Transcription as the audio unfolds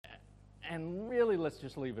and really let's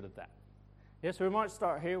just leave it at that. Yes, we might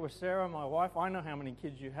start here with Sarah, my wife. I know how many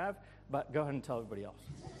kids you have, but go ahead and tell everybody else.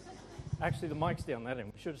 Actually, the mic's down that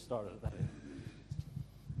end. We should have started at that end.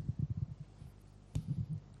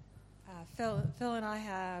 Phil and I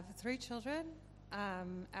have 3 children.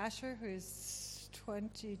 Asher, who's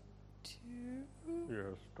 22. Yes,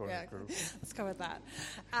 22. Yeah, let's go with that.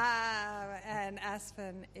 And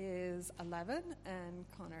Aspen is 11, and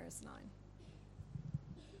Connor is 9.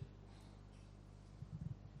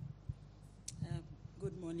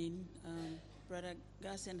 Good morning, Brother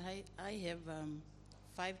Gus, and I have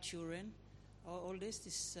 5 children. Our oldest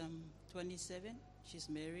is 27. She's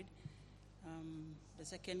married. The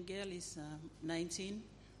second girl is 19.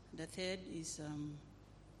 The third is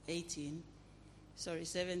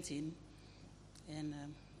 17. And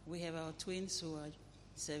we have our twins who are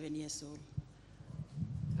 7 years old.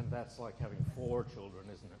 And that's like having 4 children,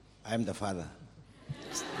 isn't it? I'm the father.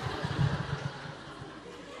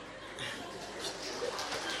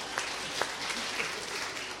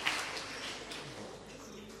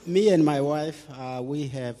 Me and my wife, we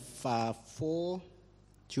have 4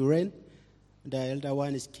 children. The elder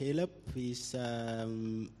one is Caleb. He's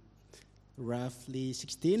roughly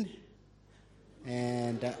 16.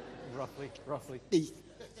 And roughly.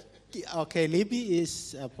 Okay, Libby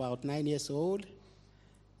is about 9 years old.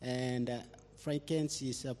 And Frankens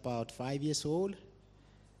is about 5 years old.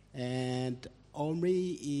 And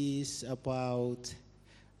Omri is about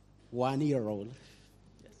 1 year old.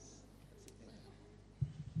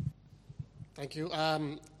 Thank you.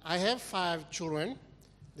 I have 5 children.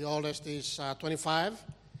 The oldest is 25,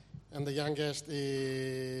 and the youngest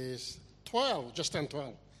is 12, just turned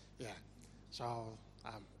 12. Yeah. So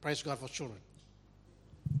praise God for children.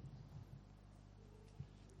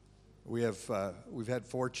 We've had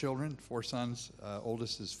 4 children, 4 sons.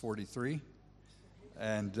 Oldest is 43,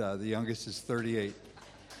 and the youngest is 38.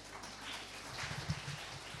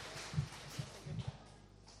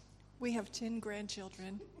 We have 10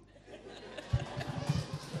 grandchildren.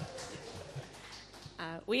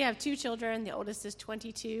 We have 2 children. The oldest is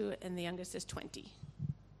 22, and the youngest is 20.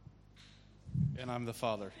 And I'm the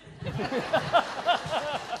father.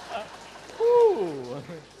 Woo!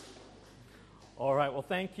 All right, well,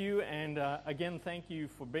 thank you. And again, thank you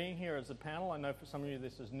for being here as a panel. I know for some of you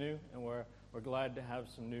this is new, and we're glad to have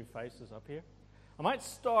some new faces up here. I might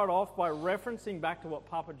start off by referencing back to what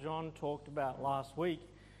Papa John talked about last week.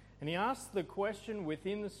 And he asked the question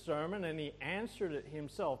within the sermon, and he answered it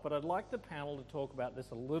himself. But I'd like the panel to talk about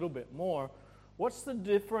this a little bit more. What's the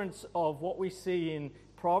difference of what we see in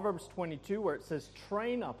Proverbs 22, where it says,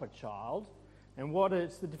 train up a child, and what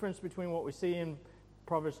is the difference between what we see in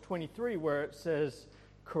Proverbs 23, where it says,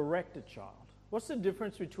 correct a child? What's the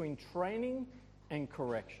difference between training and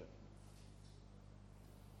correction?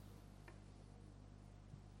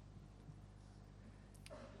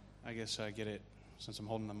 I guess I get it since I'm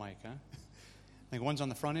holding the mic, huh? I think one's on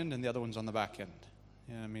the front end and the other one's on the back end.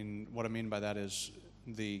 And I mean, what I mean by that is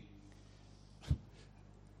the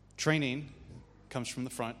training comes from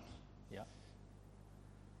the front. Yeah.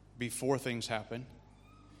 Before things happen.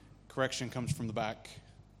 Correction comes from the back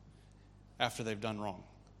after they've done wrong.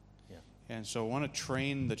 Yeah. And so I want to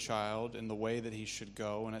train the child in the way that he should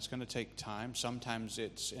go, and it's going to take time. Sometimes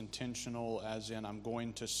it's intentional, as in I'm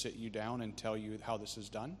going to sit you down and tell you how this is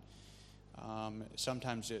done.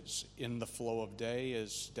 Sometimes it's in the flow of day,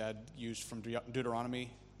 as Dad used from Deuteronomy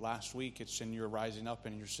last week. It's in your rising up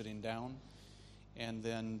and you're sitting down. And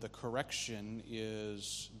then the correction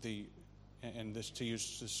is and this, to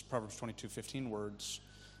use this Proverbs 22:15 words,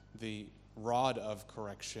 the rod of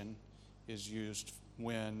correction is used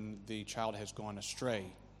when the child has gone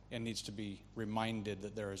astray and needs to be reminded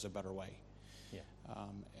that there is a better way. Yeah.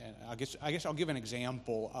 And I guess I'll give an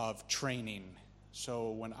example of training.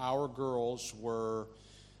 So when our girls were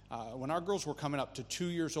coming up to 2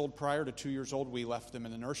 years old, prior to 2 years old, we left them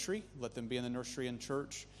in the nursery, let them be in the nursery in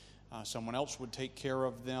church. Someone else would take care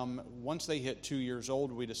of them. Once they hit 2 years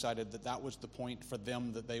old, we decided that was the point for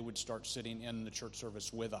them that they would start sitting in the church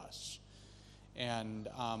service with us. And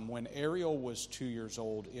when Ariel was 2 years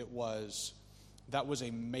old, that was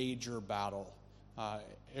a major battle.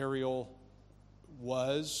 Ariel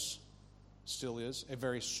still is, a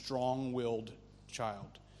very strong-willed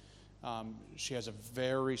child. She has a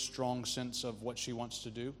very strong sense of what she wants to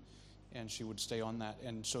do, and she would stay on that.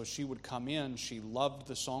 And so she would come in. She loved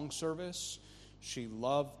the song service. She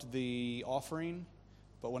loved the offering.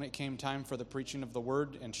 But when it came time for the preaching of the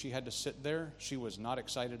word and she had to sit there, she was not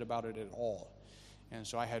excited about it at all. And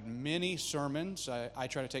so I had many sermons. I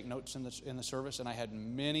try to take notes in the service, and I had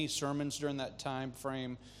many sermons during that time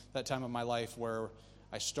of my life where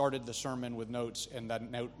I started the sermon with notes, and that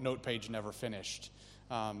note page never finished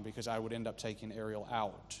because I would end up taking Ariel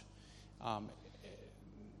out.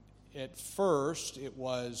 At first, it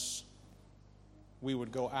was we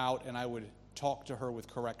would go out and I would talk to her with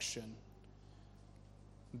correction.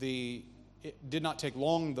 It did not take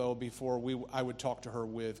long, though, before I would talk to her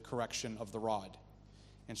with correction of the rod.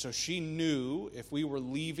 And so she knew if we were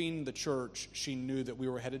leaving the church, she knew that we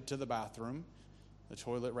were headed to the bathroom, the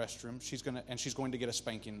toilet restroom. She's going to get a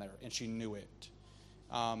spanking there, and she knew it.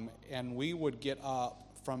 And we would get up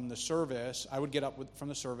from the service. I would get up from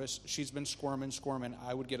the service. She's been squirming.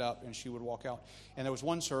 I would get up, and she would walk out. And there was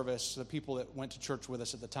one service, the people that went to church with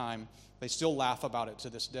us at the time, they still laugh about it to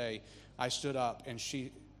this day. I stood up, and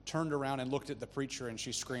she turned around and looked at the preacher, and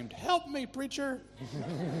she screamed, "Help me, preacher!"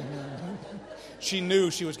 She knew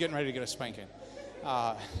she was getting ready to get a spanking.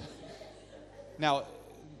 Now,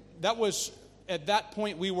 that was, at that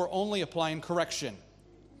point, we were only applying correction.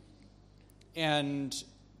 And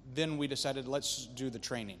then we decided, let's do the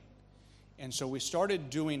training. And so we started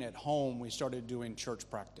doing at home, we started doing church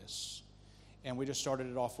practice. And we just started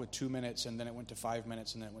it off with 2 minutes, and then it went to 5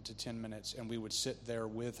 minutes, and then it went to 10 minutes. And we would sit there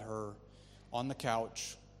with her on the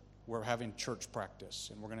couch. We're having church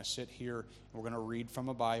practice, and we're going to sit here, and we're going to read from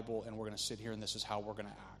a Bible, and we're going to sit here, and this is how we're going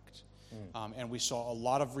to act. And we saw a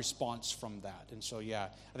lot of response from that. And so, yeah,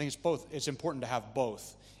 I think it's important to have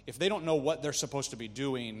both. If they don't know what they're supposed to be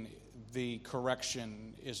doing, the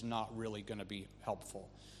correction is not really going to be helpful.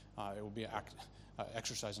 It will be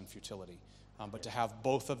exercise in futility. But to have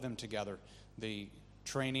both of them together, the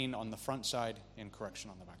training on the front side and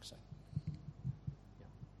correction on the back side.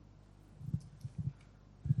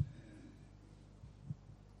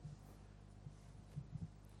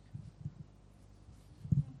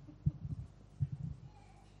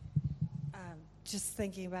 Just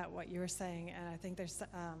thinking about what you were saying, and I think there's,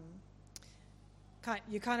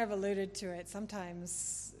 you kind of alluded to it.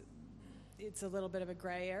 Sometimes it's a little bit of a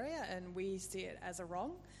gray area, and we see it as a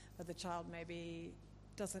wrong, but the child maybe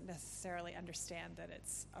doesn't necessarily understand that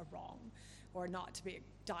it's a wrong or not to be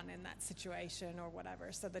done in that situation or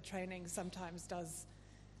whatever. So the training sometimes does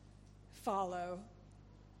follow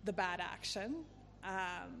the bad action,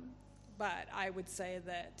 but I would say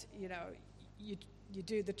that, you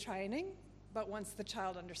do the training. But once the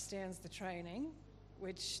child understands the training,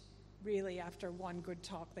 which really after one good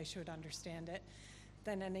talk they should understand it,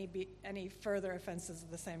 then any further offenses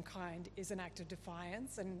of the same kind is an act of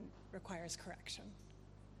defiance and requires correction.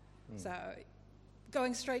 So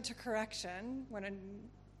going straight to correction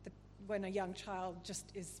when a young child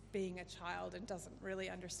just is being a child and doesn't really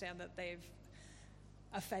understand that they've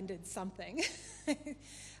offended something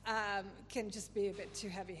can just be a bit too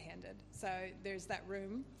heavy-handed. So there's that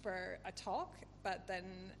room for a talk, but then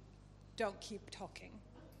don't keep talking.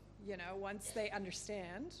 Once they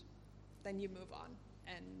understand, then you move on,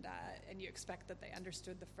 and you expect that they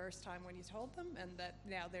understood the first time when you told them, and that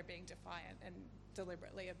now they're being defiant and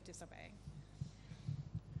deliberately disobeying.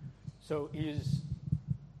 So is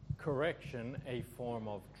correction a form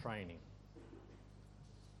of training?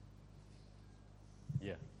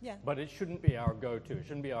 Yeah. But it shouldn't be our go-to. It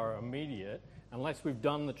shouldn't be our immediate, unless we've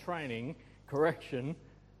done the training. Correction,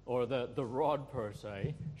 or the rod per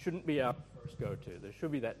se, shouldn't be our first go-to. There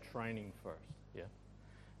should be that training first. Yeah.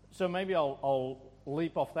 So maybe I'll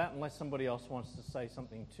leap off that unless somebody else wants to say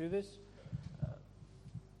something to this.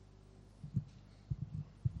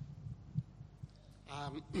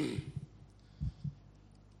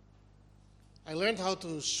 I learned how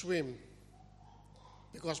to swim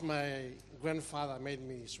because my grandfather made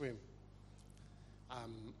me swim.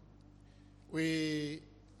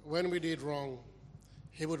 When we did wrong,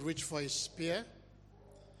 he would reach for his spear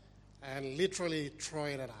and literally throw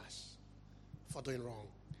it at us for doing wrong.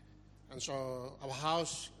 And so our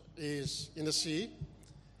house is in the sea,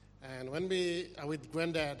 and when we are with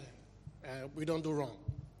Granddad, we don't do wrong.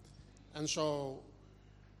 And so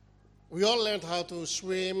we all learned how to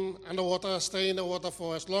swim underwater, stay in the water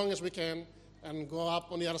for as long as we can, and go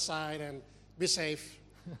up on the other side and be safe.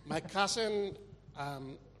 My cousin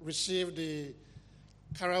received the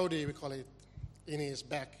karate, we call it, in his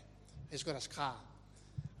back. He's got a scar.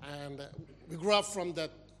 And we grew up from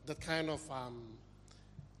that kind of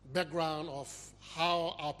background of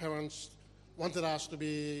how our parents wanted us to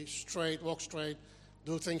be straight, walk straight,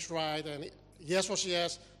 do things right, and yes was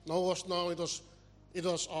yes, no was no. It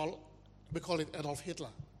was all, we call it Adolf Hitler.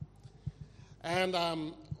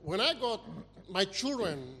 And when I got my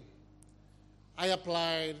children, I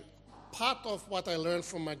applied part of what I learned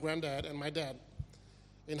from my granddad and my dad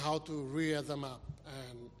in how to rear them up.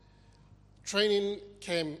 And training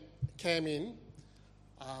came in.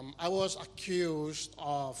 I was accused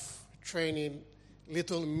of training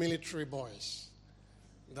little military boys.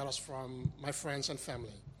 That was from my friends and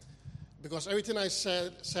family. Because everything I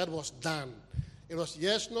said was done. It was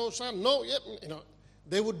yes, no, son, no, yep.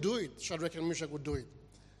 They would do it. Shadrach and Meshach would do it.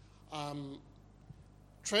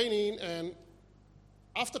 Training, and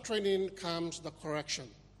after training comes the correction.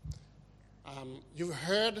 You've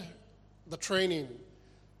heard the training,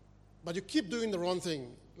 but you keep doing the wrong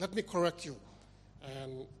thing. Let me correct you.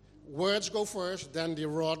 And words go first, then the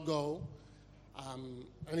rod go,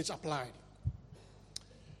 and it's applied.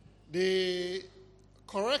 The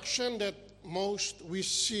correction that most we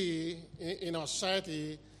see in our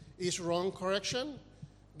society is wrong correction.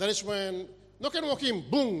 That is when, no can walk him,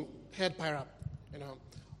 boom, head fire up.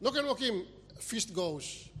 No can walk him, fist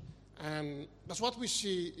goes. And that's what we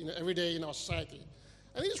see every day in our society.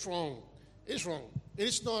 And it is wrong. It is wrong. It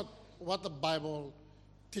is not what the Bible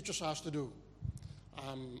teaches us to do.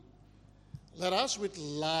 Let us with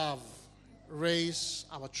love raise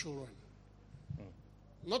our children.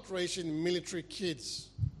 Not raising military kids,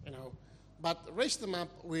 but raise them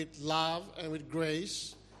up with love and with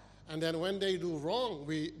grace. And then when they do wrong,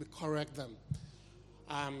 we correct them.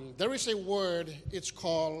 There is a word, it's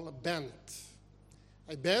called bent.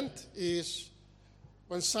 A bent is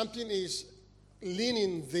when something is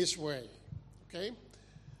leaning this way, okay?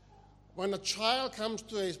 When a child comes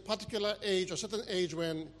to a particular age, a certain age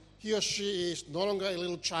when he or she is no longer a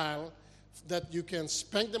little child, that you can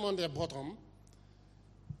spank them on their bottom,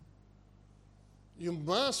 you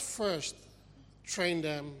must first train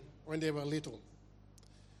them when they were little.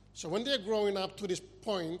 So when they're growing up to this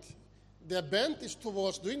point, their bent is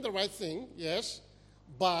towards doing the right thing, yes,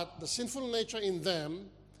 but the sinful nature in them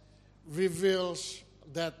reveals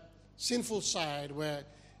that sinful side where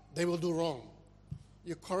they will do wrong.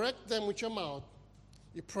 You correct them with your mouth,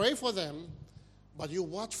 you pray for them, but you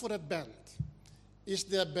watch for that bent. Is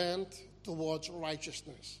their bent towards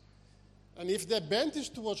righteousness? And if their bent is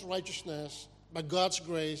towards righteousness, by God's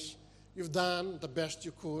grace, you've done the best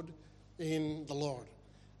you could in the Lord.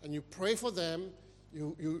 And you pray for them,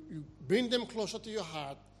 you bring them closer to your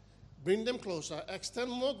heart, bring them closer, extend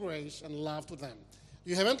more grace and love to them.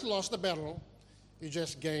 You haven't lost the battle, you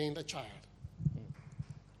just gained a child.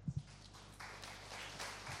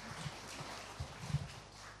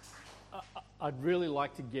 I'd really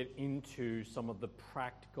like to get into some of the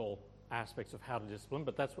practical aspects of how to discipline,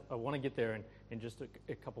 but I want to get there in just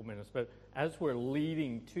a couple minutes. But as we're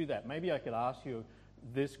leading to that, maybe I could ask you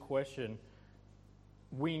this question.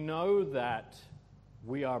 We know that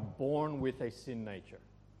we are born with a sin nature.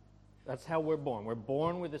 That's how we're born. We're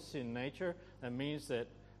born with a sin nature. That means that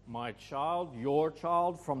my child, your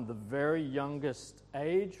child, from the very youngest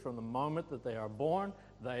age, from the moment that they are born,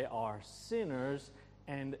 they are sinners.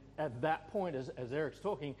 And at that point, as Eric's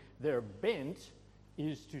talking, their bent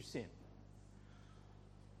is to sin.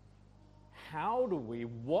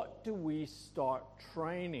 What do we start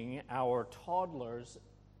training our toddlers,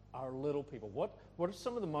 our little people? What are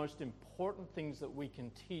some of the most important things that we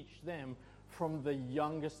can teach them from the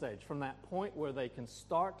youngest age, from that point where they can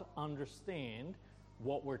start to understand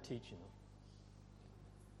what we're teaching them?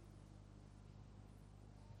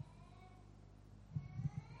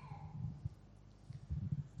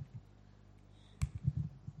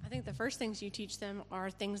 I think the first things you teach them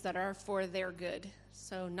are things that are for their good.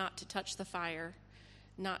 So not to touch the fire,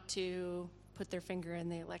 not to put their finger in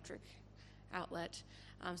the electric outlet.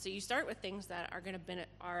 So you start with things that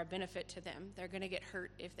are a benefit to them. They're going to get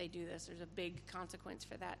hurt if they do this. There's a big consequence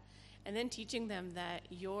for that. And then teaching them that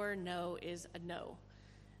your no is a no.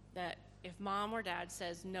 That if mom or dad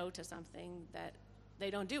says no to something, that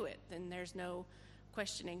they don't do it. Then there's no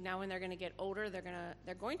questioning. Now when they're going to get older,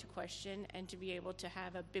 they're going to question, and to be able to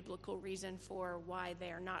have a biblical reason for why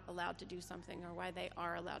they are not allowed to do something or why they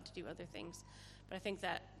are allowed to do other things. But I think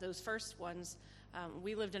that those first ones,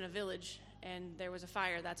 we lived in a village and there was a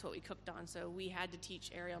fire. That's what we cooked on. So we had to teach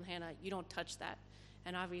Ariel and Hannah, you don't touch that.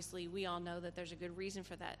 And obviously we all know that there's a good reason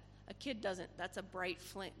for that. A kid doesn't. That's a bright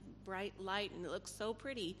light, and it looks so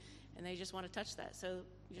pretty, and they just want to touch that. So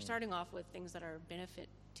you're starting off with things that are a benefit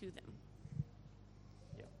to them.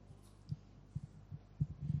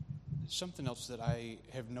 Something else that I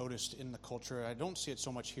have noticed in the culture, I don't see it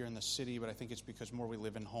so much here in the city, but I think it's because more we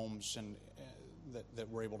live in homes and that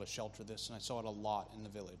we're able to shelter this, and I saw it a lot in the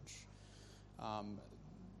village.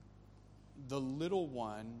 The little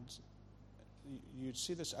ones, you'd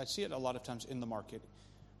see this, I see it a lot of times in the market.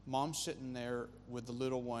 Mom's sitting there with the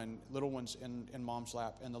little one's in mom's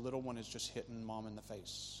lap, and the little one is just hitting mom in the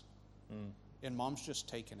face. And mom's just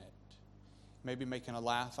taking it. maybe making a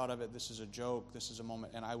laugh out of it. This is a joke. This is a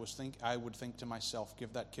moment. And I would think to myself,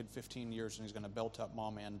 give that kid 15 years and he's going to belt up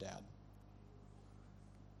mom and dad.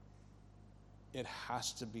 It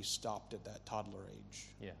has to be stopped at that toddler age.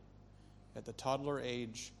 Yeah. At the toddler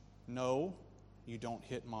age, no, you don't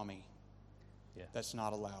hit mommy. Yeah. That's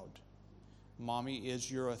not allowed. Mommy is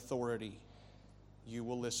your authority. You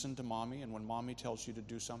will listen to mommy, and when mommy tells you to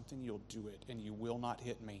do something, you'll do it, and you will not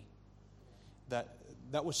hit me.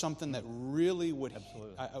 That was something that really would.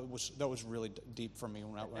 Absolutely. That was really deep for me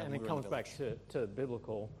when we And were it in comes the back village. to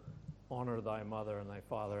biblical, honor thy mother and thy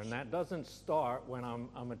father. And that doesn't start when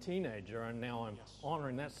I'm a teenager and now I'm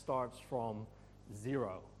honoring. That starts from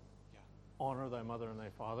 0. Yeah. Honor thy mother and thy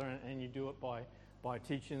father. And you do it by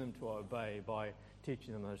teaching them to obey, by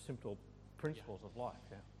teaching them those simple principles of life.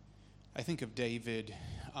 Yeah. I think of David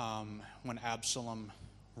when Absalom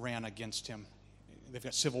ran against him. They've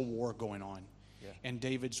got civil war going on. Yeah. And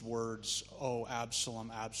David's words, "Oh,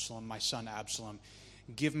 Absalom, Absalom, my son Absalom,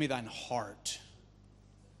 give me thine heart."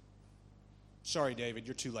 Sorry, David,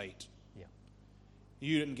 you're too late. Yeah.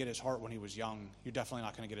 You didn't get his heart when he was young. You're definitely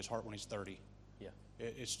not going to get his heart when he's 30. Yeah.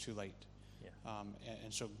 It's too late. Yeah.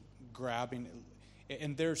 And so grabbing,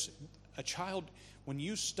 and there's a child, when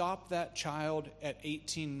you stop that child at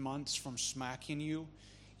 18 months from smacking you,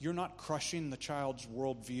 you're not crushing the child's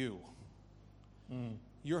worldview.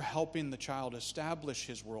 You're helping the child establish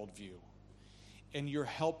his worldview. And you're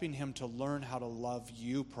helping him to learn how to love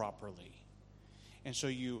you properly. And so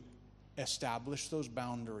you establish those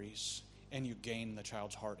boundaries and you gain the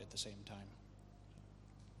child's heart at the same time.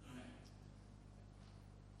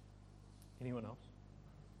 Anyone else?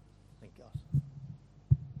 Thank Gus.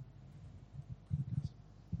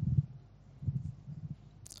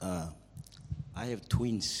 I have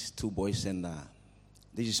twins, 2 boys, and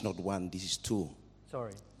this is not 1, this is 2.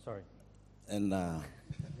 Sorry. And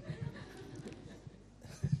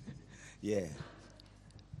yeah,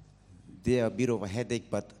 they are a bit of a headache,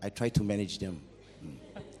 but I try to manage them.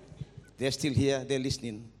 They're still here, they're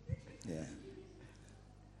listening. Yeah.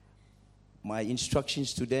 My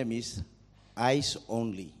instructions to them is eyes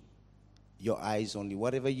only. Your eyes only.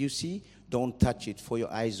 Whatever you see, don't touch it, for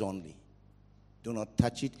your eyes only. Do not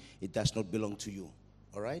touch it. It does not belong to you.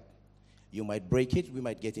 All right? You might break it. We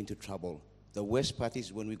might get into trouble. The worst part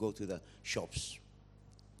is when we go to the shops.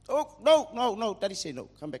 Oh, no. Daddy say no.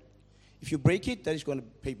 Come back. If you break it, Daddy's going to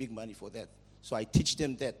pay big money for that. So I teach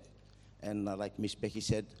them that. And like Miss Becky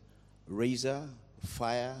said, razor,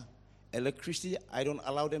 fire, electricity, I don't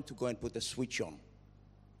allow them to go and put the switch on.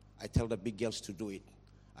 I tell the big girls to do it.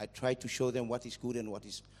 I try to show them what is good and what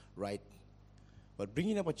is right. But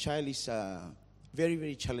bringing up a child is very,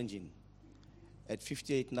 very challenging. At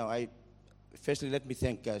 58 now, firstly, let me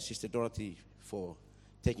thank Sister Dorothy for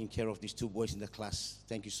taking care of these 2 boys in the class.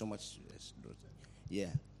 Thank you so much, Dorothy. Yeah.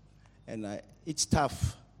 And it's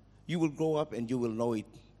tough. You will grow up and you will know it.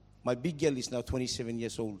 My big girl is now 27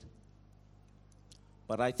 years old.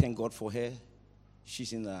 But I thank God for her.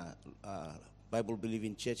 She's in a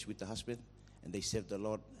Bible-believing church with the husband, and they serve the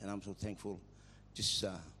Lord, and I'm so thankful. Just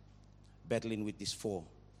battling with these 4.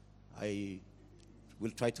 I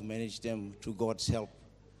will try to manage them through God's help.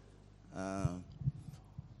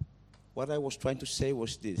 What I was trying to say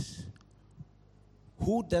was this.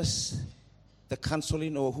 Who does the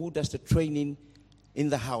counseling or who does the training in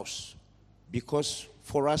the house? Because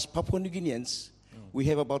for us Papua New Guineans, we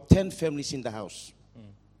have about 10 families in the house.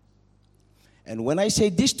 And when I say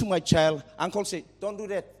this to my child, uncle say, don't do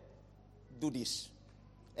that, do this.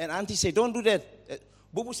 And auntie say, don't do that.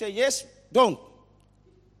 Bubu say, yes, don't.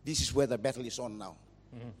 This is where the battle is on now.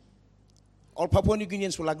 All Papua New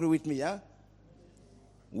Guineans will agree with me, yeah?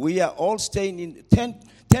 We are all staying in,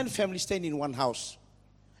 10 families staying in one house.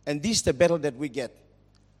 And this is the battle that we get.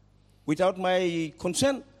 Without my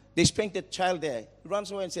consent, they spank that child there. He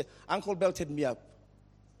runs away and says, Uncle belted me up.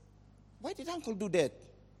 Why did Uncle do that?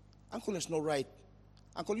 Uncle has no right.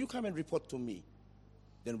 Uncle, you come and report to me.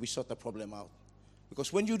 Then we sort the problem out.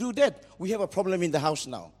 Because when you do that, we have a problem in the house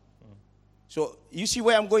now. So you see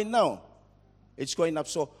where I'm going now? It's going up.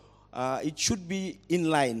 So it should be in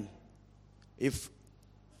line. If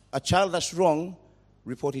a child does wrong,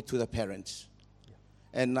 report it to the parents.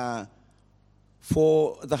 And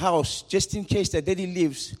for the house, just in case that daddy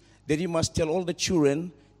leaves, daddy must tell all the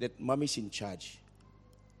children that mommy's in charge.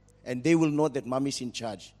 And they will know that mommy's in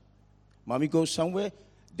charge. Mommy goes somewhere,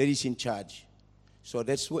 daddy's in charge. So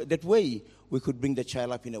that way we could bring the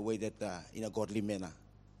child up in a way that, in a godly manner.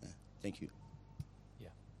 Thank you. Yeah,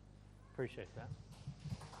 appreciate that.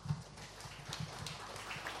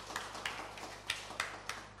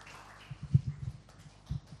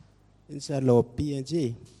 Inshallah,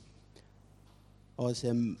 PNG.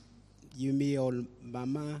 Awesome. You me all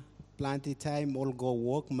mama, plenty time, all go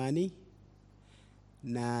work money.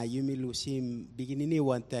 Na you me lusim beginning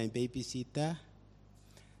one time babysitter.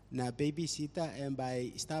 Na babysitter and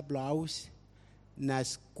by stable house. Na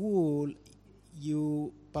school,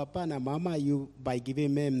 you papa na mama you by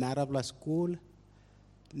giving them narabla school.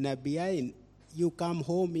 Na behind you come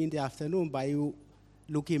home in the afternoon by you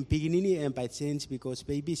looking beginning and by change because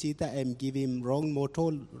babysitter and give him wrong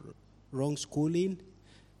motor, wrong schooling.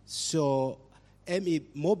 So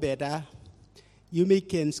it more better. You may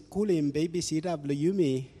can school him babysitter you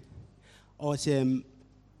may or some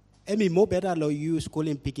more better lo you school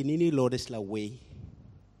him beginning lo this la way.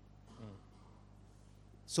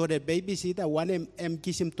 So the babysitter one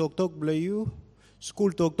kiss him talk blow you,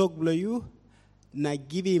 school talk blow you, na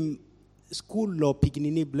give him school lo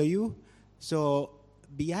beginning blow you. So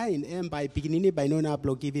behind him by beginning by no na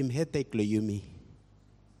blow give him headache lo you me.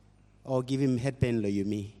 Or give him head pain lo you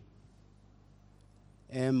me.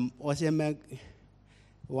 Also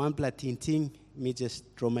one platin thing me just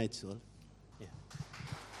trauma it all. Yeah.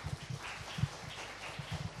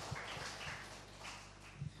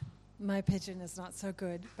 My pigeon is not so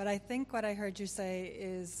good, but I think what I heard you say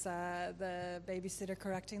is the babysitter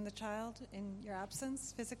correcting the child in your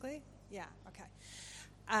absence physically? Yeah, okay.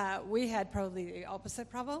 We had probably the opposite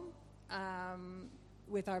problem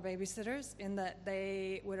with our babysitters in that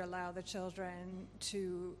they would allow the children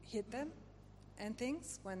to hit them and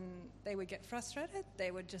things. When they would get frustrated,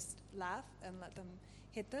 they would just laugh and let them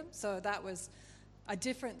hit them. So that was a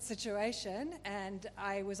different situation, and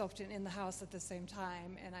I was often in the house at the same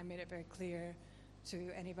time, and I made it very clear to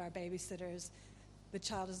any of our babysitters, the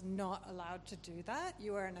child is not allowed to do that.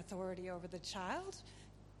 You are an authority over the child.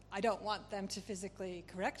 I don't want them to physically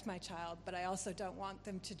correct my child, but I also don't want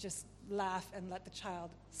them to just laugh and let the child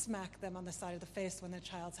smack them on the side of the face when the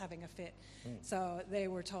child's having a fit. So they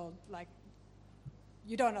were told, like,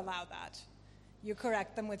 you don't allow that. You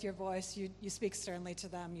correct them with your voice. You speak sternly to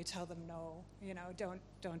them. You tell them no.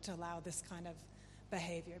 Don't allow this kind of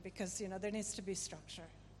behavior because there needs to be structure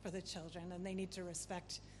for the children, and they need to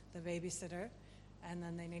respect the babysitter, and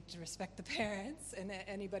then they need to respect the parents and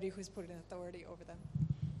anybody who's put an authority over them.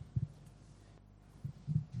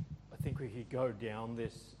 I think we could go down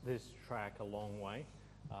this track a long way,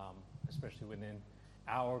 especially within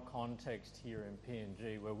our context here in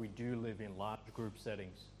PNG, where we do live in large group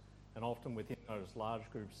settings. And often within those large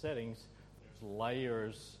group settings, there's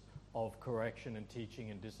layers of correction and teaching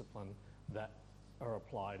and discipline that are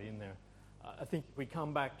applied in there. I think if we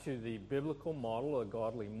come back to the biblical model, a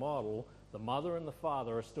godly model, the mother and the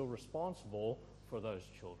father are still responsible for those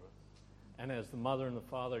children. And as the mother and the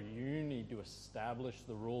father, you need to establish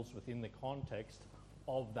the rules within the context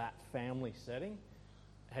of that family setting.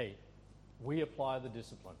 Hey, we apply the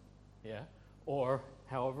discipline, yeah? Or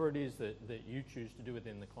however it is that you choose to do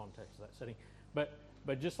within the context of that setting.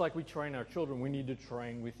 But just like we train our children, we need to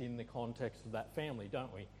train within the context of that family,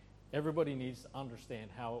 don't we? Everybody needs to understand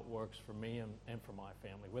how it works for me and for my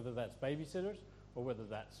family, whether that's babysitters or whether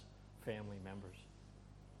that's family members.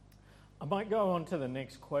 I might go on to the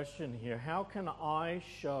next question here. How can I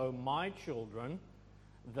show my children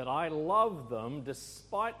that I love them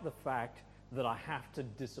despite the fact that I have to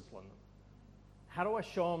discipline them? How do I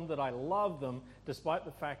show them that I love them despite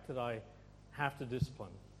the fact that I have to discipline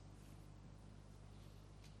them?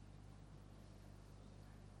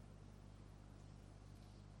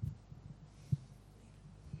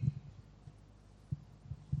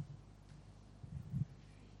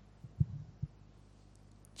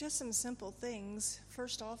 Just some simple things.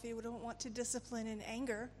 First off, you don't want to discipline in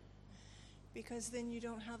anger because then you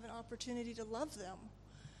don't have an opportunity to love them.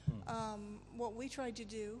 What we tried to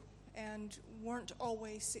do and weren't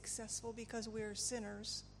always successful because we're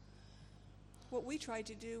sinners. What we tried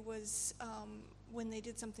to do was, when they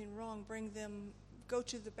did something wrong, bring them, go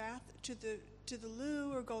to the to the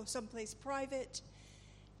loo, or go someplace private,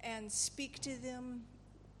 and speak to them.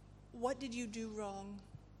 What did you do wrong?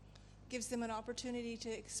 Gives them an opportunity to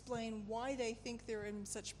explain why they think they're in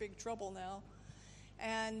such big trouble now,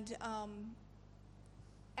 and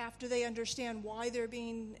after they understand why they're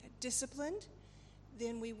being disciplined,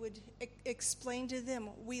 then we would explain to them,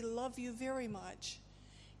 we love you very much,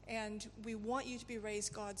 and we want you to be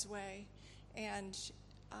raised God's way, and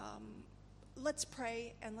let's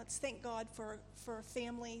pray, and let's thank God for a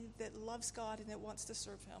family that loves God and that wants to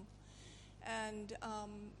serve Him.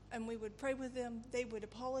 And we would pray with them. They would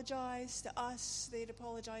apologize to us. They'd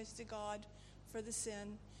apologize to God for the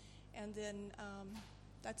sin, and then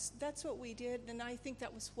that's what we did. And I think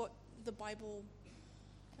that was what the Bible.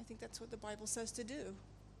 I think that's what the Bible says to do.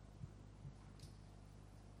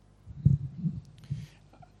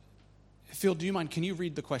 Phil, do you mind? Can you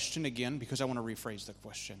read the question again? Because I want to rephrase the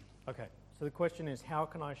question. Okay, so the question is, how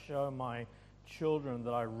can I show my children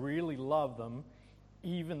that I really love them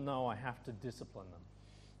even though I have to discipline them?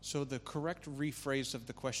 So the correct rephrase of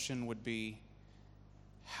the question would be,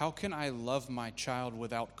 how can I love my child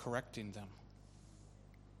without correcting them?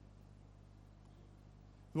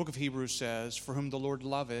 The book of Hebrews says, for whom the Lord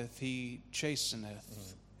loveth, he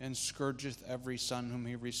chasteneth, and scourgeth every son whom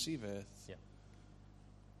he receiveth. Yeah.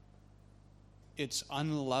 It's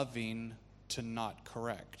unloving to not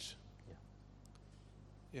correct. Yeah.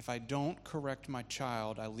 If I don't correct my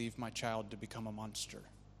child, I leave my child to become a monster.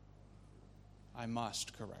 I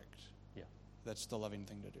must correct. Yeah. That's the loving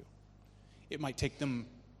thing to do. It might take them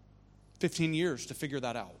 15 years to figure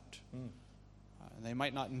that out. And they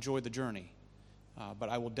might not enjoy the journey, but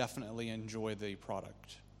I will definitely enjoy the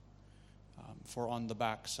product. For on the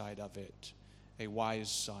backside of it, a wise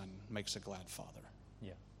son makes a glad father.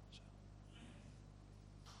 Yeah.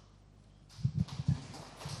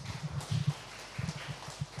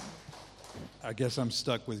 I guess I'm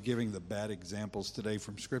stuck with giving the bad examples today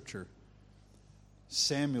from Scripture.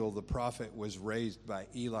 Samuel the prophet was raised by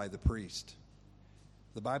Eli the priest.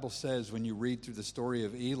 The Bible says when you read through the story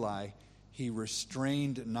of Eli, he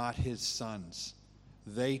restrained not his sons.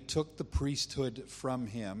 They took the priesthood from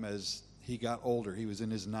him as he got older. He was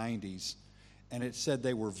in his 90s. And it said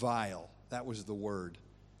they were vile. That was the word.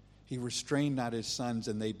 He restrained not his sons,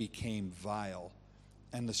 and they became vile.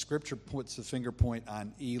 And the Scripture puts the finger point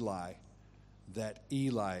on Eli, that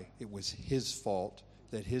Eli, it was his fault,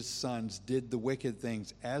 that his sons did the wicked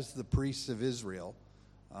things as the priests of Israel.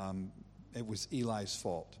 It was Eli's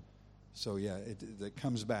fault. So yeah, it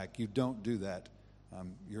comes back. You don't do that.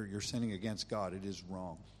 You're sinning against God. It is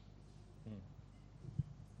wrong.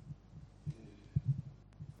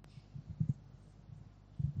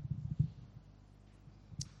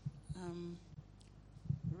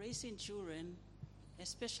 Raising children,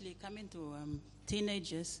 especially coming to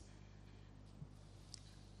teenagers,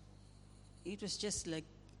 it was just like,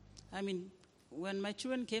 when my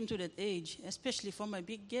children came to that age, especially for my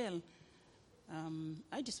big girl,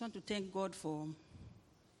 I just want to thank God for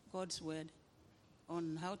God's word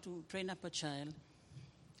on how to train up a child.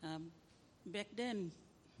 Back then,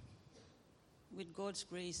 with God's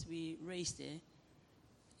grace, we raised her,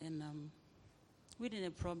 and we didn't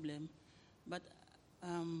have a problem. But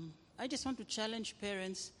I just want to challenge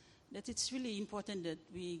parents that it's really important that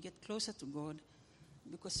we get closer to God,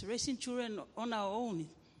 because raising children on our own,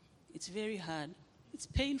 it's very hard. It's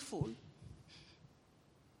painful.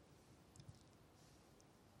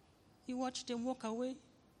 You watch them walk away.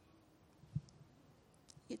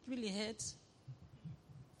 It really hurts.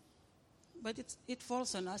 But it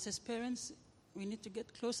falls on us as parents. We need to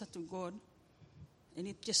get closer to God, and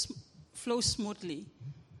it just flows smoothly.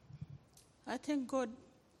 I thank God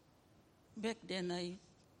back then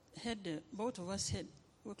both of us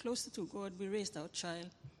were closer to God. We raised our child.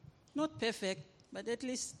 Not perfect, but at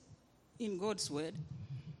least in God's word.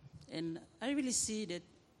 And I really see that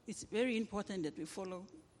it's very important that we follow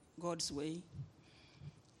God's way.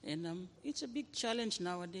 And it's a big challenge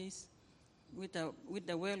nowadays with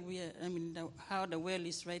the world how the world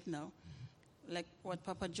is right now. Like what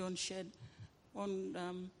Papa John shared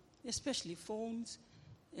on especially phones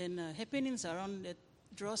and happenings around that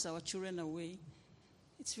draws our children away.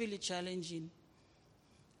 It's really challenging.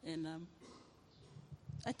 And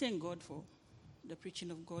I thank God for the preaching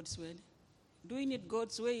of God's word. Doing it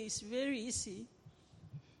God's way is very easy.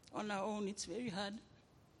 On our own, it's very hard.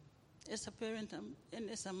 As a parent and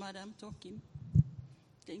as a mother, I'm talking.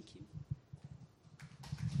 Thank you.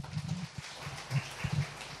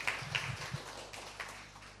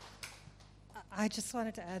 I just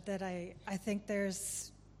wanted to add that I think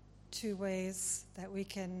there's two ways that we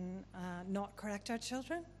can not correct our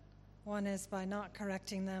children. One is by not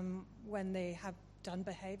correcting them when they have done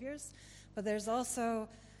behaviors, but there's also,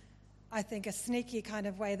 I think, a sneaky kind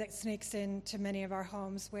of way that sneaks into many of our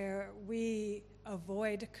homes where we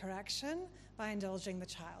avoid correction by indulging the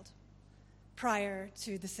child prior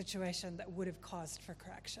to the situation that would have caused for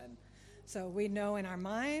correction. So we know in our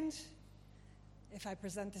mind, if I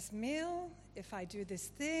present this meal, if I do this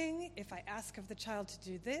thing, if I ask of the child to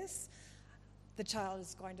do this, the child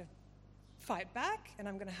is going to fight back and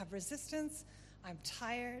I'm going to have resistance. I'm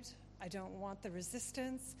tired. I don't want the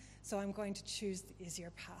resistance, so I'm going to choose the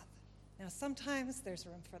easier path. Now, sometimes there's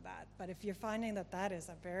room for that, but if you're finding that that is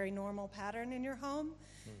a very normal pattern in your home,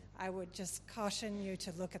 I would just caution you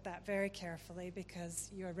to look at that very carefully, because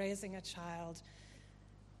you're raising a child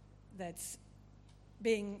that's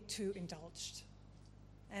being too indulged.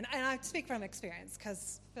 And I speak from experience,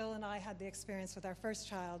 because Phil and I had the experience with our first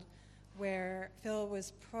child where Phil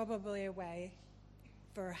was probably away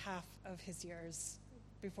for half of his years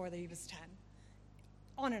before he was 10,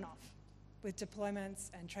 on and off, with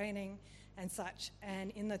deployments and training and such.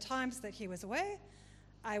 And in the times that he was away,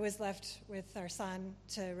 I was left with our son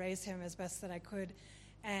to raise him as best that I could,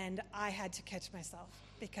 and I had to catch myself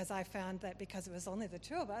because I found that because it was only the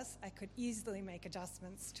two of us, I could easily make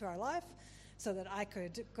adjustments to our life so that I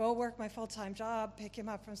could go work my full-time job, pick him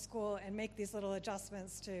up from school, and make these little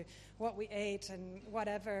adjustments to what we ate and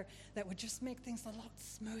whatever that would just make things a lot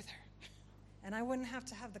smoother. And I wouldn't have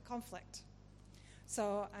to have the conflict.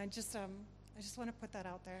 So I just want to put that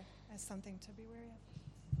out there as something to be wary of.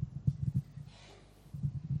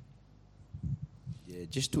 Yeah,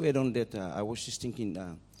 just to add on that, I was just thinking,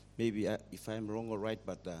 maybe if I'm wrong or right,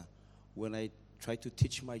 but when I try to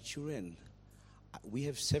teach my children, we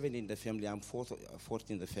have 7 in the family. I'm fourth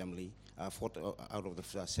in the family, fourth out of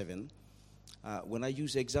the 7. When I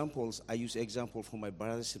use examples, I use example for my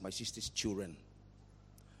brothers and my sisters' children,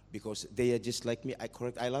 because they are just like me.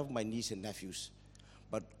 I love my niece and nephews,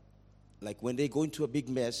 but like when they go into a big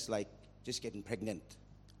mess, like just getting pregnant,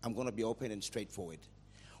 I'm going to be open and straightforward.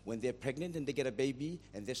 When they're pregnant and they get a baby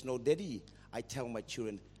and there's no daddy, I tell my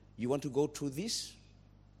children, you want to go through this?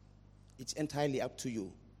 It's entirely up to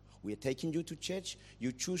you. We are taking you to church.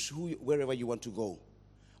 You choose wherever you want to go.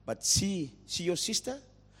 But see your sister?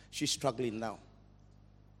 She's struggling now.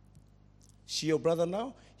 See your brother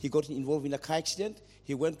now? He got involved in a car accident.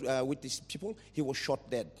 He went with these people. He was shot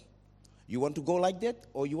dead. You want to go like that,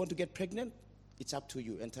 or you want to get pregnant? It's up to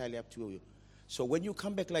you, entirely up to you. So when you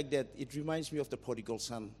come back like that, it reminds me of the prodigal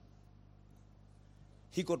son.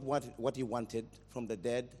 He got what he wanted from the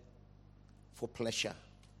dad for pleasure.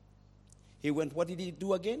 He went, what did he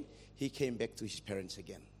do again? He came back to his parents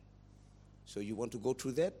again. So you want to go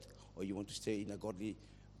through that, or you want to stay in a godly,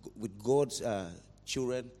 with God's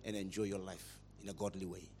children and enjoy your life in a godly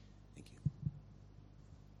way? Thank you.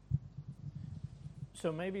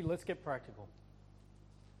 So maybe let's get practical.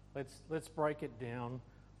 Let's break it down.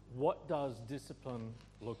 What does discipline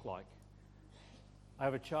look like? I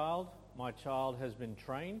have a child. My child has been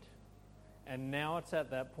trained. And now it's at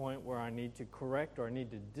that point where I need to correct or I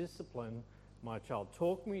need to discipline my child.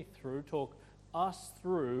 Talk us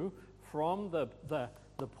through from the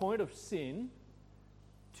point of sin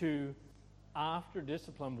to after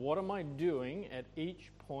discipline. What am I doing at each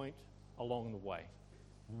point along the way?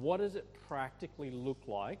 What does it practically look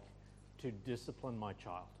like to discipline my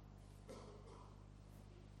child?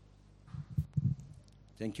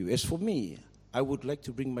 Thank you. As for me, I would like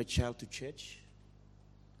to bring my child to church,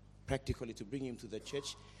 practically to bring him to the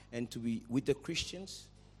church and to be with the Christians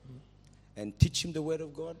and teach him the Word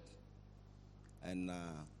of God and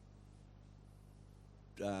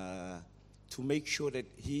to make sure that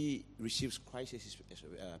he receives Christ as his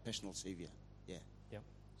personal Savior. Yeah. Yep.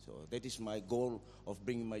 So that is my goal of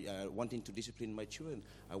bringing wanting to discipline my children.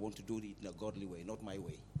 I want to do it in a godly way, not my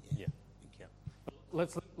way. Yeah.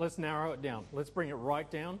 Let's narrow it down. Let's bring it right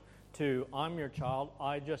down to I'm your child.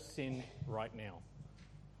 I just sinned right now.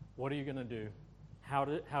 What are you going to do? How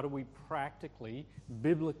do we practically,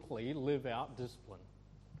 biblically live out discipline?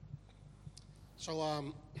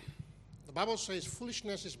 So the Bible says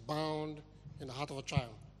foolishness is bound in the heart of a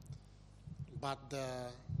child, but the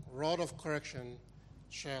rod of correction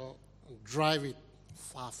shall drive it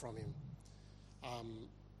far from him.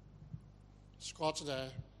 Scott's there.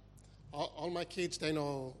 All my kids, they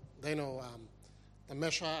know the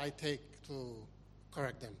measure I take to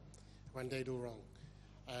correct them when they do wrong.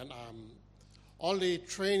 And all the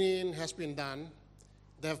training has been done.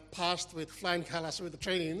 They've passed with flying colors with the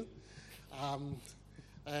training.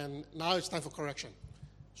 And now it's time for correction.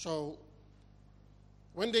 So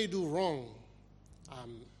when they do wrong,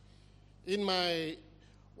 when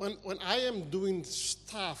I am doing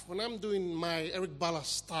stuff, when I'm doing my Eric Bala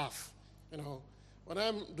stuff, when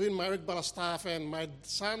I'm doing my Eric Bala stuff and my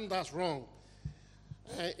son does wrong,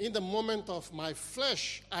 in the moment of my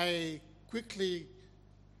flesh, I quickly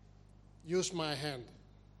use my hand.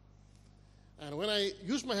 And when I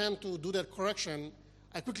use my hand to do that correction,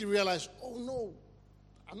 I quickly realize, oh no,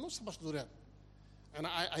 I'm not supposed to do that. And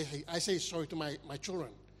I say sorry to my children.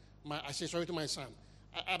 I say sorry to my son.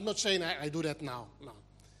 I'm not saying I do that now. No,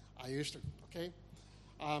 I used to, okay?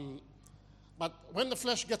 But when the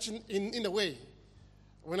flesh gets in the way,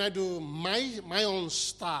 when I do my own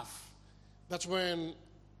stuff, that's when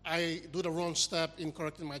I do the wrong step in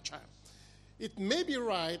correcting my child. It may be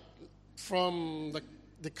right from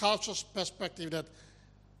the culture's perspective that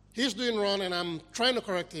he's doing wrong and I'm trying to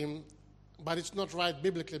correct him, but it's not right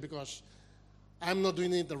biblically because I'm not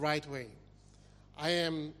doing it the right way. I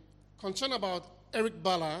am concerned about Eric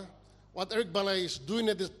Bala what Eric Bala is doing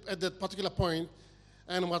at that particular point,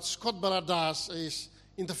 and what Scott Bala does is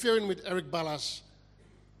interfering with Eric Bala's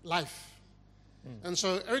life. And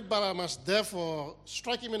so Eric Bala must therefore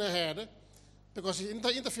strike him in the head because he's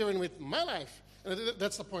interfering with my life. And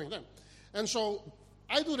that's the point then. And so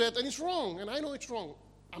I do that, and it's wrong, and I know it's wrong.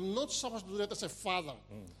 I'm not supposed to do that as a father.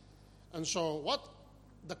 And so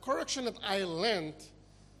the correction that I learned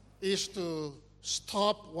is to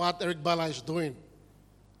stop what Eric Bala is doing.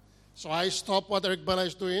 So I stop what Eric Bala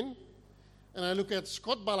is doing, and I look at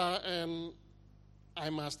Scott Bala, and I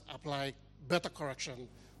must apply better correction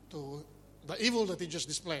to the evil that he just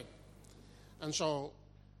displayed. And so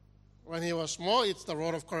when he was small, it's the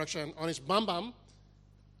rod of correction on his bam.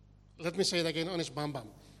 Let me say it again, on his bam.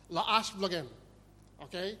 Ask again,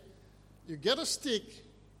 okay? You get a stick,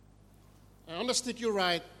 and on the stick you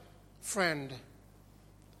write, friend.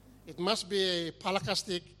 It must be a palaka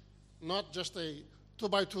stick, not just a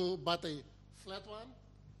 2x2, but a flat one,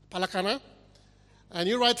 palakana. And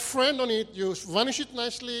you write friend on it, you varnish it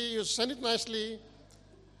nicely, you sand it nicely,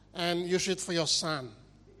 and use it for your son.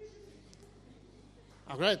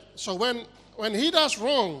 All right? So when he does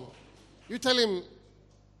wrong, you tell him,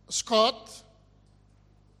 Scott,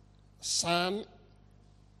 son,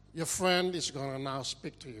 your friend is going to now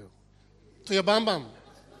speak to you, to your bam.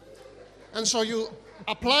 And so you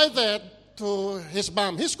apply that to his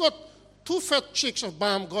bam. He's got 2 fat cheeks of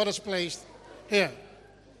bam God has placed here.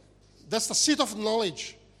 That's the seat of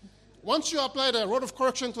knowledge. Once you apply the rod of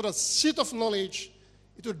correction to the seat of knowledge,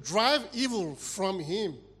 it will drive evil from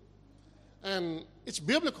him. And it's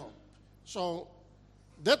biblical. So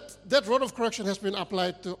that rod of correction has been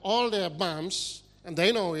applied to all their bams, and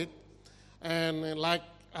they know it. And like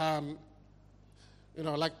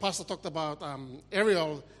Pastor talked about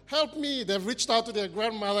Ariel, help me. They've reached out to their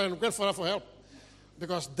grandmother and grandfather for help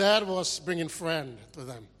because dad was bringing friend to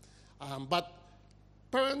them. But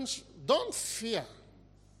parents, don't fear.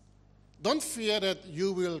 Don't fear that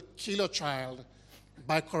you will kill your child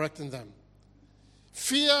by correcting them.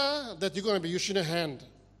 Fear that you're going to be using a hand.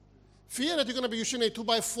 Fear that you're going to be using a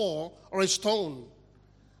 2x4 or a stone.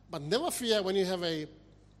 But never fear when you have a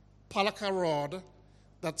palaka rod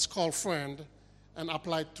that's called friend and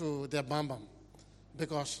applied to their bam,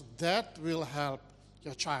 because that will help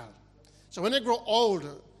your child. So when they grow old,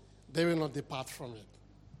 they will not depart from it.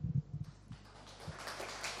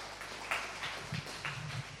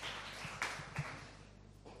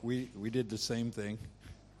 We did the same thing.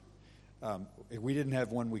 We didn't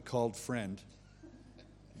have one we called friend.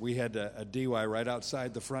 We had a DY right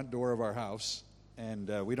outside the front door of our house, and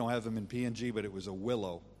we don't have them in PNG, but it was a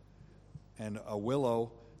willow. And a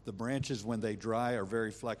willow, the branches, when they dry, are very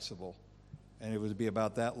flexible. And it would be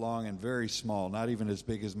about that long and very small, not even as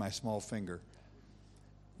big as my small finger.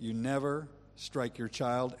 You never strike your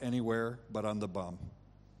child anywhere but on the bum.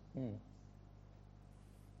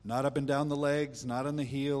 Not up and down the legs, not on the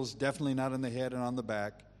heels, definitely not on the head and on the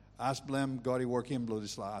back. Asblem, gori workim,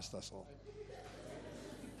 bludisla astaso.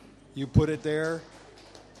 You put it there.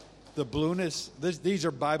 The blueness, these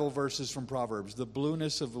are Bible verses from Proverbs. The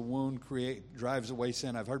blueness of a wound drives away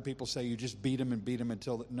sin. I've heard people say you just beat them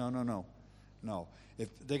until... No. If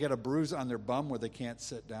they get a bruise on their bum where they can't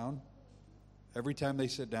sit down, every time they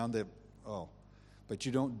sit down, but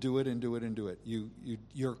you don't do it and do it and do it.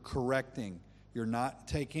 You're correcting. You're not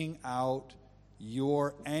taking out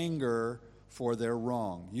your anger for their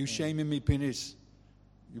wrong. You shame me penis,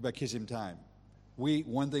 you back kiss him time.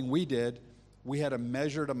 One thing we did, we had a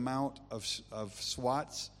measured amount of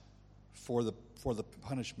swats for the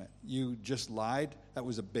punishment. You just lied, that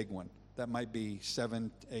was a big one. That might be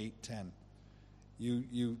 7, 8, 10.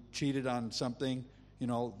 You cheated on something,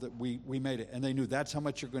 that we made it. And they knew that's how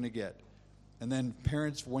much you're going to get. And then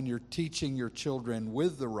parents, when you're teaching your children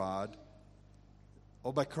with the rod,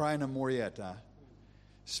 Obakraina Morieta,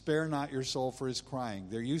 spare not your soul for his crying.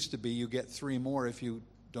 There used to be, you get 3 more if you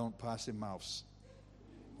don't pass him mouse.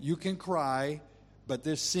 You can cry, but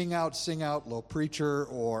this sing out, little preacher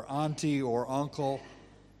or auntie or uncle,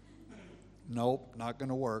 nope, not going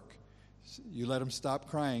to work. You let them stop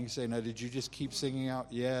crying. Say, now, did you just keep singing out?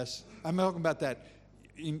 Yes. I'm talking about that.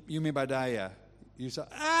 You mean by die? You say,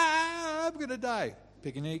 I'm going to die.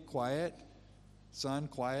 Picnic, quiet. Son,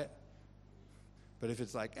 quiet. But if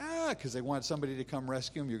it's like, because they want somebody to come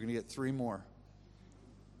rescue them, you're going to get 3 more.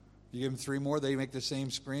 You give them 3 more, they make the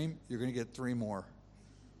same scream, you're going to get 3 more.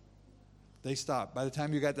 They stop. By the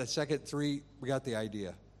time you got that second 3, we got the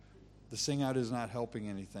idea. The sing out is not helping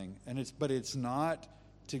anything. But it's not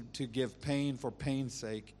to give pain for pain's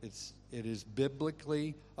sake. It is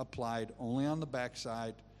biblically applied only on the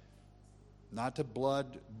backside, not to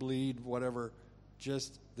bleed, whatever,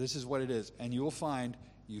 This is what it is. And you'll find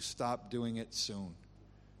you stop doing it soon.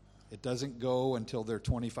 It doesn't go until they're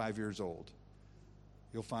 25 years old.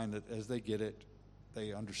 You'll find that as they get it,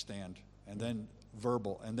 they understand. And then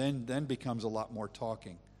verbal. And then becomes a lot more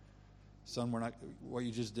talking. Son, what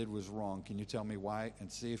you just did was wrong. Can you tell me why? And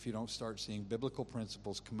see if you don't start seeing biblical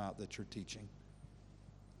principles come out that you're teaching.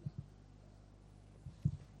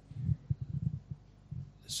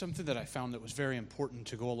 Something that I found that was very important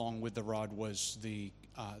to go along with the rod was the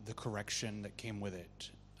correction that came with it.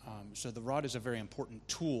 So the rod is a very important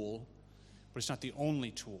tool, but it's not the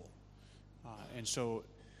only tool. And so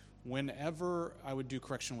whenever I would do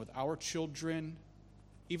correction with our children,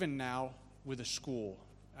 even now with a school,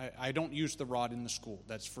 I don't use the rod in the school.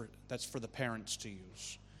 That's for the parents to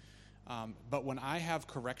use. But when I have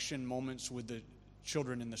correction moments with the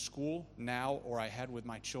children in the school now, or I had with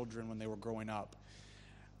my children when they were growing up,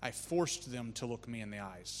 I forced them to look me in the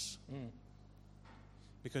eyes.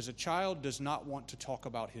 Because a child does not want to talk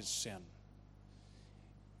about his sin.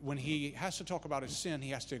 When he has to talk about his sin, he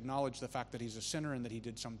has to acknowledge the fact that he's a sinner and that he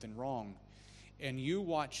did something wrong. And you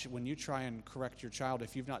watch, when you try and correct your child,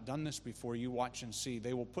 if you've not done this before, you watch and see.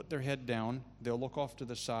 They will put their head down. They'll look off to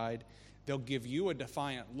the side. They'll give you a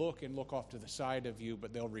defiant look and look off to the side of you,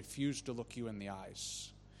 but they'll refuse to look you in the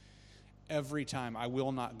eyes. Every time, I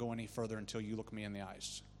will not go any further until you look me in the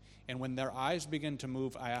eyes. And when their eyes begin to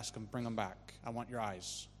move, I ask them, bring them back. I want your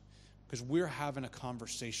eyes. Because we're having a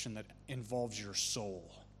conversation that involves your soul.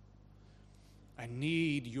 I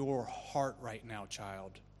need your heart right now,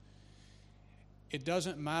 child. It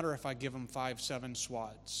doesn't matter if I give them 5, 7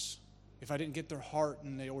 swats. If I didn't get their heart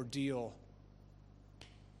in the ordeal,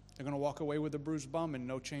 they're going to walk away with a bruised bum and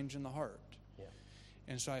no change in the heart. Yeah.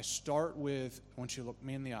 And so I start with, I want you to look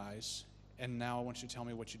me in the eyes, and now I want you to tell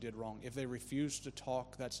me what you did wrong. If they refuse to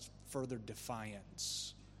talk, that's further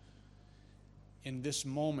defiance. In this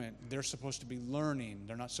moment, they're supposed to be learning.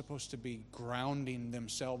 They're not supposed to be grounding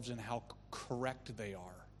themselves in how correct they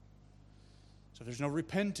are. So if there's no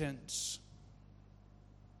repentance,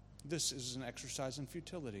 this is an exercise in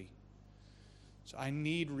futility. So I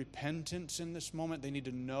need repentance in this moment. They need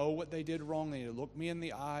to know what they did wrong. They need to look me in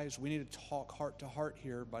the eyes. We need to talk heart to heart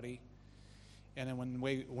here, buddy. And then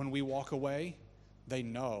when we walk away, they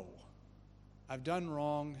know I've done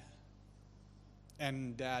wrong,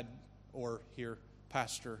 and Dad, or here,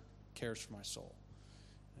 Pastor, cares for my soul.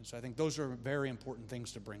 And so I think those are very important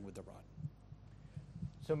things to bring with the rod.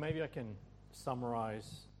 So maybe I can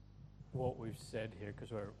summarize what we've said here,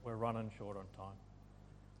 because we're running short on time.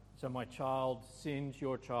 So my child sins,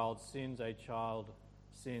 your child sins, a child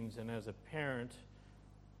sins, and as a parent,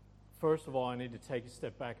 first of all, I need to take a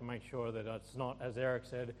step back and make sure that it's not, as Eric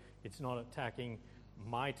said, it's not attacking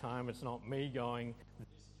my time. It's not me going, this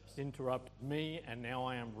just interrupted me, and now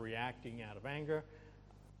I am reacting out of anger.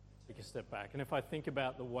 Take a step back. And if I think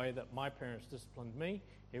about the way that my parents disciplined me,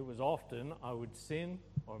 it was often I would sin,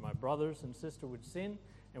 or my brothers and sister would sin,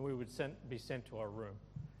 and we would be sent to our room.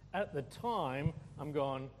 At the time, I'm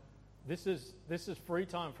going, this is free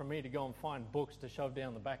time for me to go and find books to shove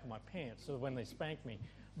down the back of my pants so when they spank me.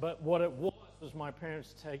 But what it was my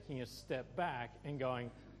parents taking a step back and going,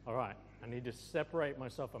 all right, I need to separate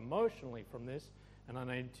myself emotionally from this, and I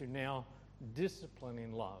need to now discipline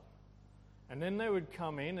in love. And then they would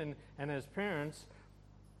come in, and as parents,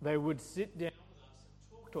 they would sit down with us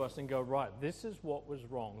and talk to us and go, right, this is what was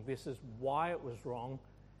wrong. This is why it was wrong,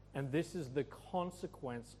 and this is the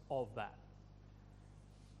consequence of that.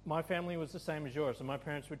 My family was the same as yours, and my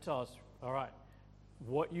parents would tell us, all right,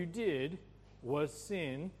 what you did was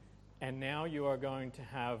sin, and now you are going to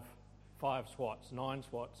have 5 swats, 9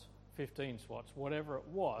 swats, 15 swats, whatever it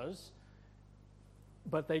was.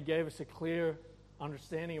 But they gave us a clear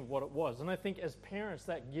understanding of what it was. And I think as parents,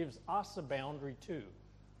 that gives us a boundary too.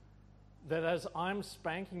 That as I'm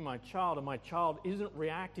spanking my child and my child isn't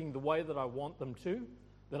reacting the way that I want them to,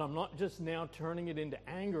 that I'm not just now turning it into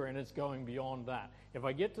anger and it's going beyond that. If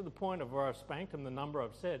I get to the point of where I've spanked them the number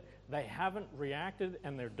I've said, they haven't reacted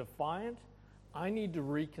and they're defiant, I need to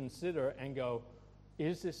reconsider and go,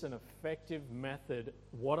 is this an effective method?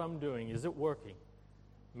 What I'm doing, is it working?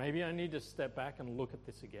 Maybe I need to step back and look at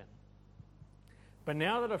this again. But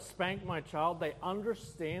now that I've spanked my child, they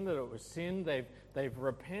understand that it was sin. They've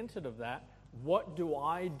repented of that. What do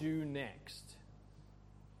I do next?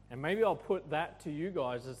 And maybe I'll put that to you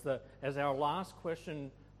guys as our last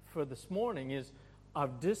question for this morning is,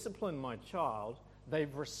 I've disciplined my child.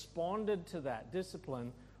 They've responded to that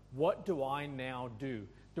discipline. What do I now do?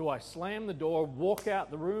 Do I slam the door, walk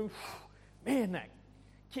out the room? Man, that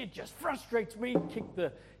kid just frustrates me.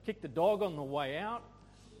 Kick the dog on the way out.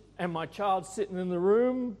 And my child's sitting in the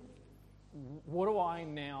room. what do I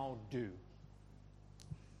now do?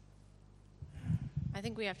 I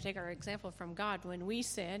think we have to take our example from God. When we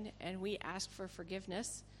sin and we ask for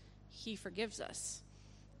forgiveness, He forgives us.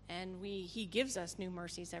 And He gives us new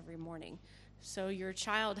mercies every morning. So your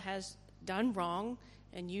child has done wrong,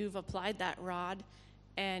 and you've applied that rod,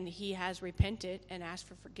 and he has repented and asked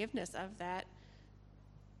for forgiveness of that.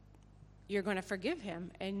 You're going to forgive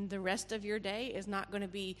him, and the rest of your day is not going to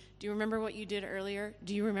be, do you remember what you did earlier?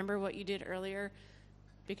 Do you remember what you did earlier?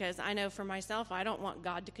 Because I know for myself, I don't want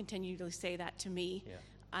God to continually say that to me. Yeah.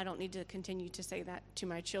 I don't need to continue to say that to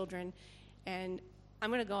my children. And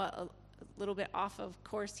I'm going to go a little bit off of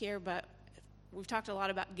course here, but we've talked a lot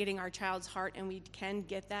about getting our child's heart, and we can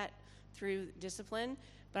get that through discipline.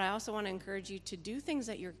 But I also want to encourage you to do things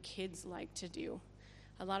that your kids like to do.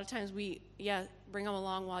 A lot of times we bring them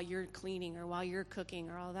along while you're cleaning or while you're cooking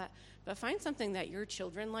or all that. But find something that your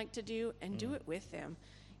children like to do and do it with them.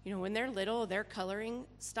 You know, when they're little, they're coloring.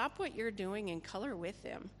 Stop what you're doing and color with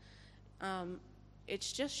them.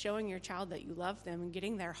 It's just showing your child that you love them and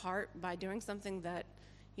getting their heart by doing something that,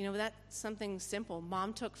 you know, that's something simple.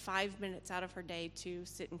 Mom took 5 minutes out of her day to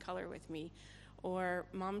sit and color with me. Or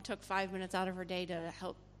Mom took 5 minutes out of her day to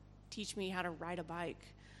help teach me how to ride a bike.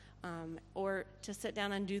 Or to sit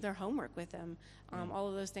down and do their homework with them. All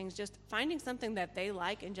of those things, just finding something that they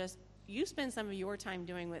like and just you spend some of your time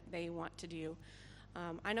doing what they want to do.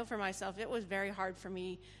 I know for myself, it was very hard for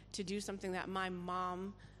me to do something that my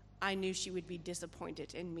mom, I knew she would be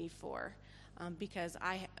disappointed in me for, because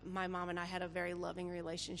my mom and I had a very loving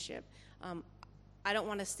relationship. I don't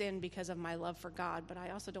want to sin because of my love for God, but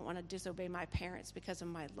I also don't want to disobey my parents because of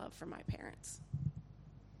my love for my parents.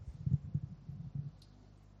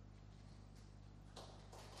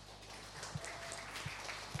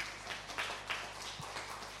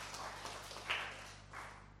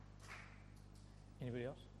 Anybody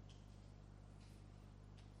else?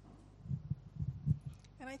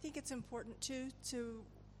 And I think it's important too to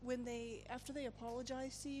after they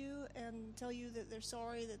apologize to you and tell you that they're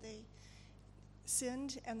sorry that they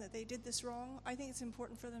sinned and that they did this wrong, I think it's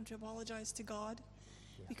important for them to apologize to God,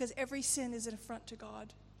 because every sin is an affront to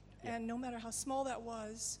God. And no matter how small that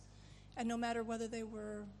was, and no matter whether they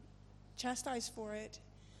were chastised for it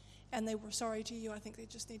and they were sorry to you, I think they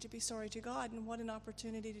just need to be sorry to God. And what an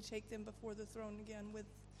opportunity to take them before the throne again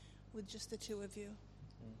with just the two of you.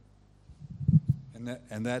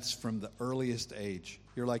 And that's from the earliest age.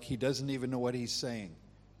 You're like, he doesn't even know what he's saying.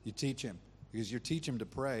 You teach him, because you teach him to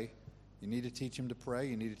pray. You need to teach him to pray.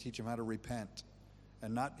 You need to teach him how to repent.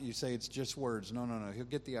 And not, you say it's just words. No. He'll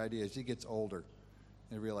get the idea as he gets older.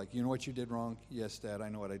 And he'll be like, you know what you did wrong? Yes, Dad, I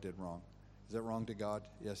know what I did wrong. Is that wrong to God?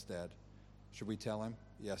 Yes, Dad. Should we tell him?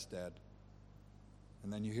 Yes, Dad.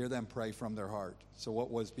 And then you hear them pray from their heart. So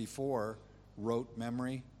what was before rote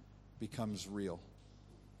memory becomes real.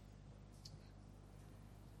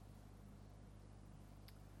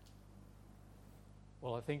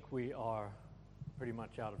 Well, I think we are pretty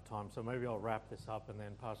much out of time, so maybe I'll wrap this up, and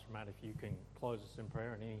then Pastor Matt, if you can close us in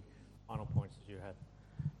prayer and any final points that you had.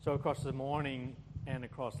 So across the morning and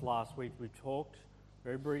across last week, we talked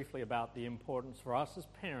very briefly about the importance for us as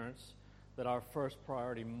parents that our first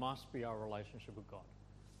priority must be our relationship with God.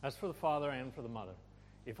 That's for the father and for the mother.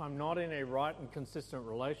 If I'm not in a right and consistent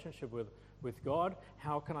relationship with God,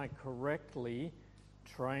 how can I correctly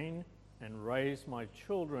train and raise my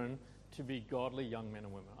children to be godly young men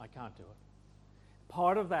and women? I can't do it.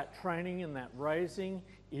 Part of that training and that raising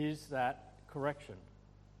is that correction.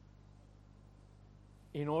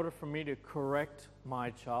 In order for me to correct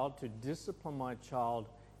my child, to discipline my child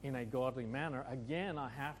in a godly manner, again, I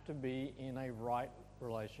have to be in a right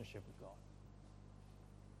relationship with God.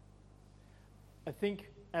 I think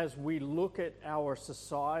as we look at our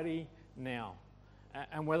society now,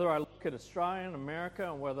 and whether I look at Australia and America,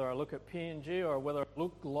 and whether I look at PNG, or whether I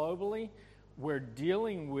look globally, we're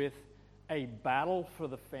dealing with a battle for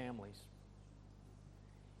the families.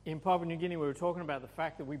 In Papua New Guinea, we were talking about the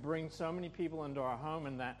fact that we bring so many people into our home,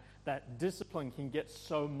 and that discipline can get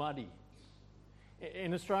so muddy.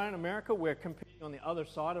 In Australia and America, we're competing on the other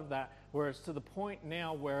side of that, where it's to the point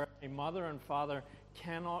now where a mother and father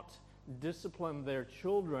cannot discipline their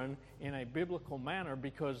children in a biblical manner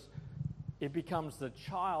because it becomes the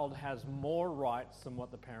child has more rights than what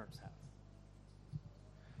the parents have.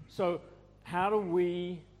 So how do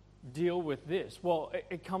we deal with this? Well,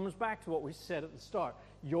 it comes back to what we said at the start.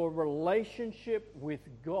 Your relationship with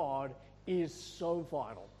God is so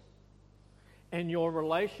vital. And your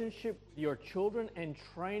relationship with your children and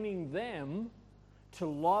training them to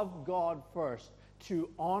love God first, to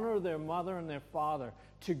honor their mother and their father,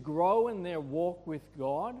 to grow in their walk with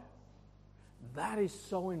God, that is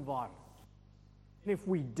so vital. And if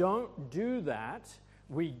we don't do that,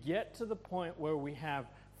 we get to the point where we have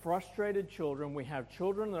frustrated children, we have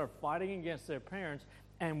children that are fighting against their parents,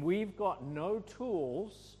 and we've got no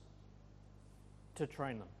tools to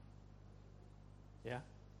train them. Yeah?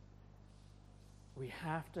 We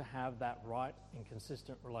have to have that right and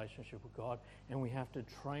consistent relationship with God, and we have to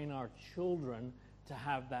train our children to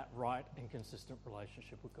have that right and consistent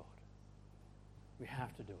relationship with God. We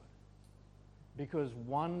have to do it. Because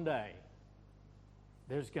one day,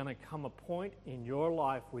 there's going to come a point in your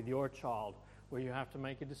life with your child where you have to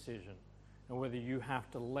make a decision, and whether you have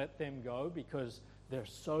to let them go because they're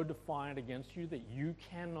so defiant against you that you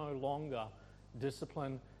can no longer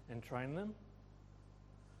discipline and train them,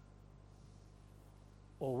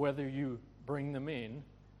 or whether you bring them in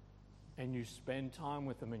and you spend time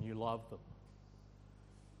with them and you love them.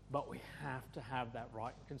 But we have to have that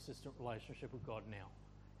right and consistent relationship with God now,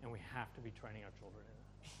 and we have to be training our children in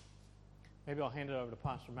it. Maybe I'll hand it over to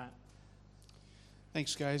Pastor Matt.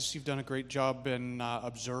 Thanks, guys. You've done a great job in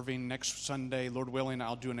observing. Next Sunday, Lord willing,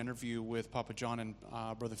 I'll do an interview with Papa John and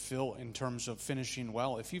Brother Phil in terms of finishing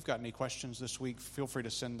well. If you've got any questions this week, feel free to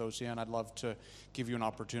send those in. I'd love to give you an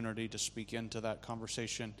opportunity to speak into that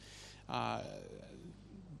conversation.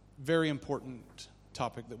 Very important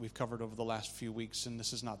topic that we've covered over the last few weeks, and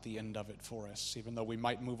this is not the end of it for us. Even though we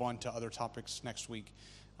might move on to other topics next week,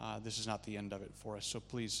 this is not the end of it for us. So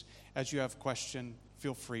please, as you have a question,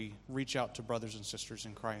 feel free, reach out to brothers and sisters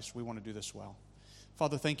in Christ. We want to do this well.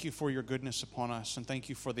 Father, thank you for your goodness upon us, and thank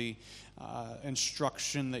you for the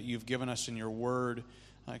instruction that you've given us in your word.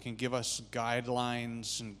 It can give us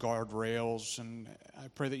guidelines and guardrails, and I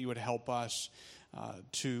pray that you would help us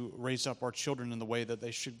to raise up our children in the way that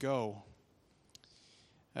they should go.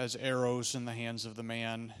 As arrows in the hands of the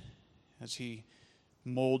man, as he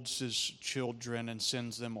molds his children and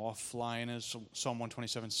sends them off flying, as Psalm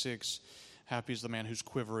 127:6, happy is the man whose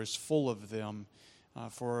quiver is full of them,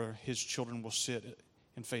 for his children will sit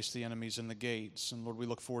and face the enemies in the gates. And Lord, we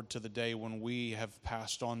look forward to the day when we have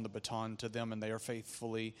passed on the baton to them and they are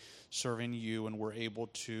faithfully serving you, and we're able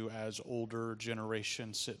to, as older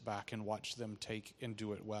generation, sit back and watch them take and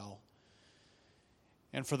do it well.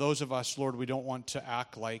 And for those of us, Lord, we don't want to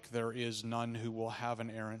act like there is none who will have an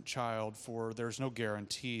errant child, for there's no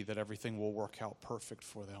guarantee that everything will work out perfect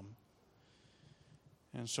for them.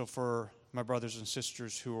 And so for my brothers and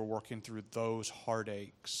sisters who are working through those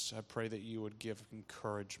heartaches, I pray that you would give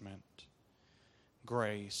encouragement,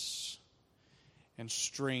 grace, and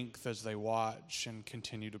strength as they watch and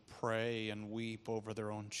continue to pray and weep over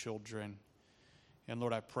their own children. And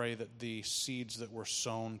Lord, I pray that the seeds that were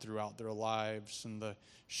sown throughout their lives and the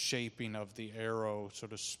shaping of the arrow, so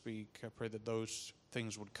to speak, I pray that those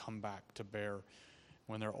things would come back to bear.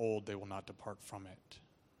 When they're old, they will not depart from it.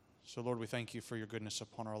 So Lord, we thank you for your goodness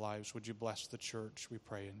upon our lives. Would you bless the church, we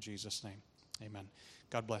pray in Jesus' name. Amen.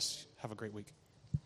 God bless. Have a great week.